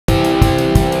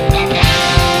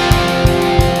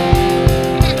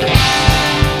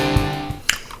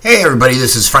Hey everybody,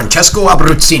 this is Francesco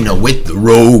Abbruzzino with the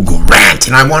Rogue Rant,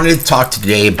 and I wanted to talk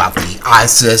today about the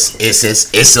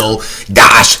ISIL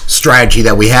strategy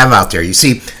that we have out there. You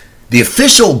see, the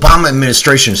official Obama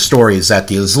administration story is that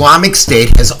the Islamic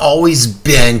State has always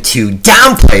been to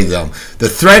downplay them. The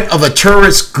threat of a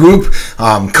terrorist group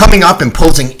coming up and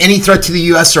posing any threat to the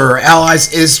U.S. or our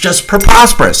allies is just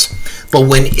preposterous. But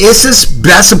when ISIS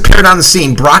best appeared on the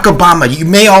scene, Barack Obama, you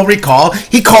may all recall,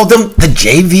 he called them the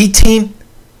JV team.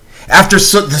 After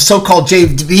the so-called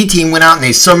JV team went out and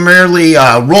they summarily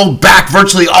rolled back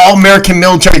virtually all American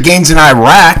military gains in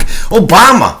Iraq,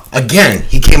 Obama, again,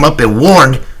 he came up and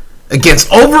warned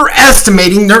against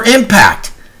overestimating their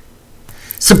impact.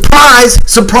 Surprise,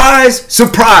 surprise,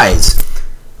 surprise.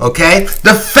 Okay?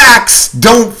 The facts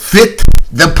don't fit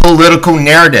the political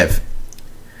narrative.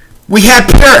 We had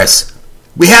Paris.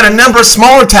 We had a number of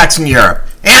smaller attacks in Europe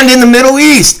and in the Middle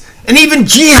East. And even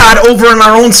jihad over on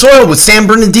our own soil with San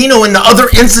Bernardino and the other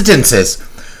incidences,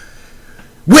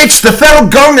 which the federal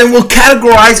government will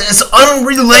categorize as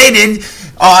unrelated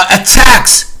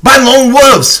attacks by lone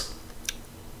wolves.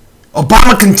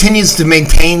 Obama continues to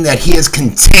maintain that he has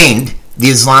contained the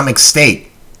Islamic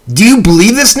State. Do you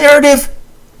believe this narrative?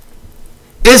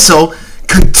 ISIL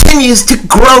continues to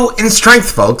grow in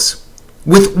strength, folks,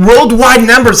 with worldwide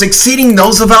numbers exceeding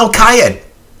those of Al-Qaeda.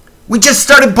 We just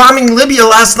started bombing Libya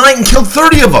last night and killed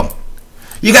 30 of them.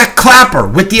 You got Clapper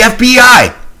with the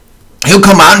FBI. He'll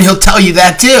come out and he'll tell you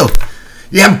that too.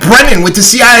 You have Brennan with the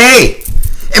CIA.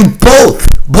 And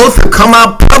both have come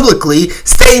out publicly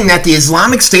stating that the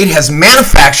Islamic State has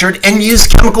manufactured and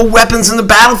used chemical weapons in the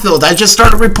battlefield. I just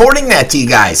started reporting that to you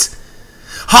guys.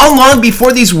 How long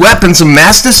before these weapons of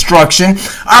mass destruction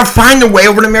are finding their way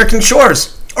over to American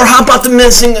shores? Or how about the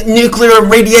missing nuclear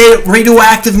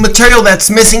radioactive material that's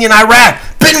missing in Iraq?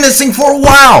 Been missing for a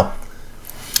while.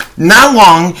 Not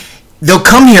long, they'll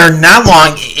come here, not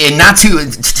long, and not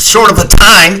too short of a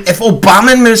time, if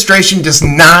Obama administration does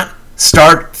not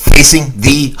start facing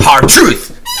the hard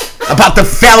truth about the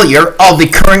failure of the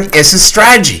current ISIS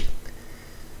strategy.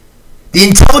 The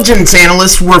intelligence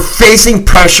analysts were facing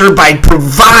pressure by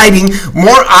providing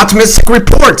more optimistic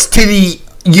reports to the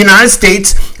United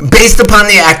States based upon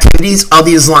the activities of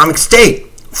the Islamic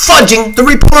State, fudging the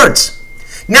reports.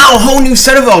 Now a whole new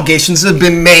set of allegations have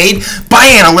been made by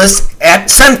analysts at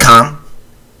CENTCOM.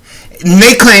 And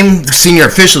they claim, senior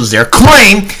officials there,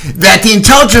 claim that the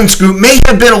intelligence group may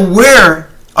have been aware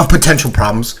of potential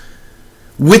problems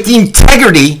with the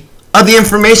integrity of the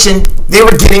information they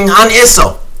were getting on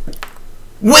ISIL.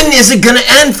 When is it going to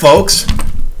end, folks?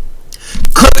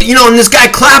 You know, and this guy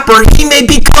Clapper, he may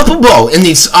be culpable in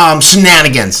these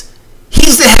shenanigans.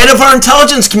 He's the head of our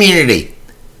intelligence community.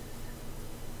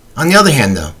 On the other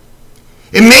hand, though,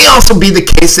 it may also be the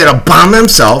case that Obama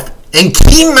himself and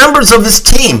key members of his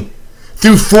team,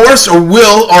 through force or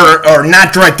will or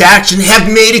not direct action, have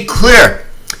made it clear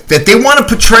that they want to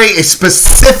portray a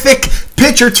specific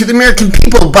picture to the American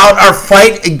people about our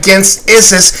fight against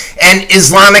ISIS and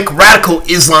radical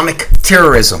Islamic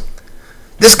terrorism.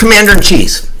 This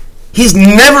commander-in-chief, he's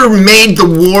never made the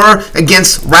war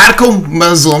against radical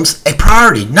Muslims a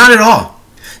priority. Not at all.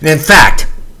 And in fact,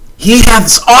 he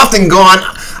has often gone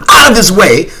out of his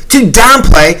way to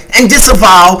downplay and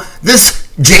disavow this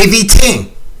JV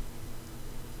team.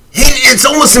 It's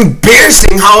almost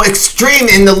embarrassing how extreme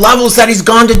in the levels that he's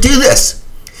gone to do this.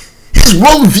 His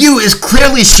worldview is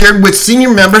clearly shared with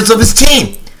senior members of his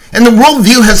team. And the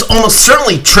worldview has almost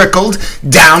certainly trickled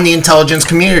down the intelligence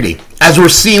community, as we're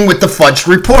seeing with the fudged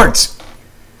reports.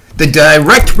 The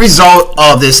direct result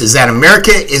of this is that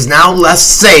America is now less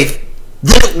safe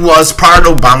than it was prior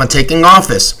to Obama taking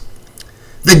office.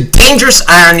 The dangerous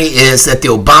irony is that the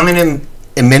Obama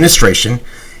administration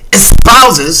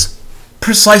espouses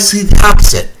precisely the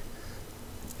opposite.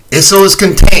 ISIL is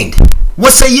contained.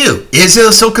 What say you? Is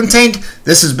ISIL contained?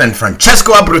 This has been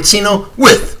Francesco Abbruzzino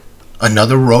with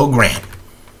another Rogue Rant.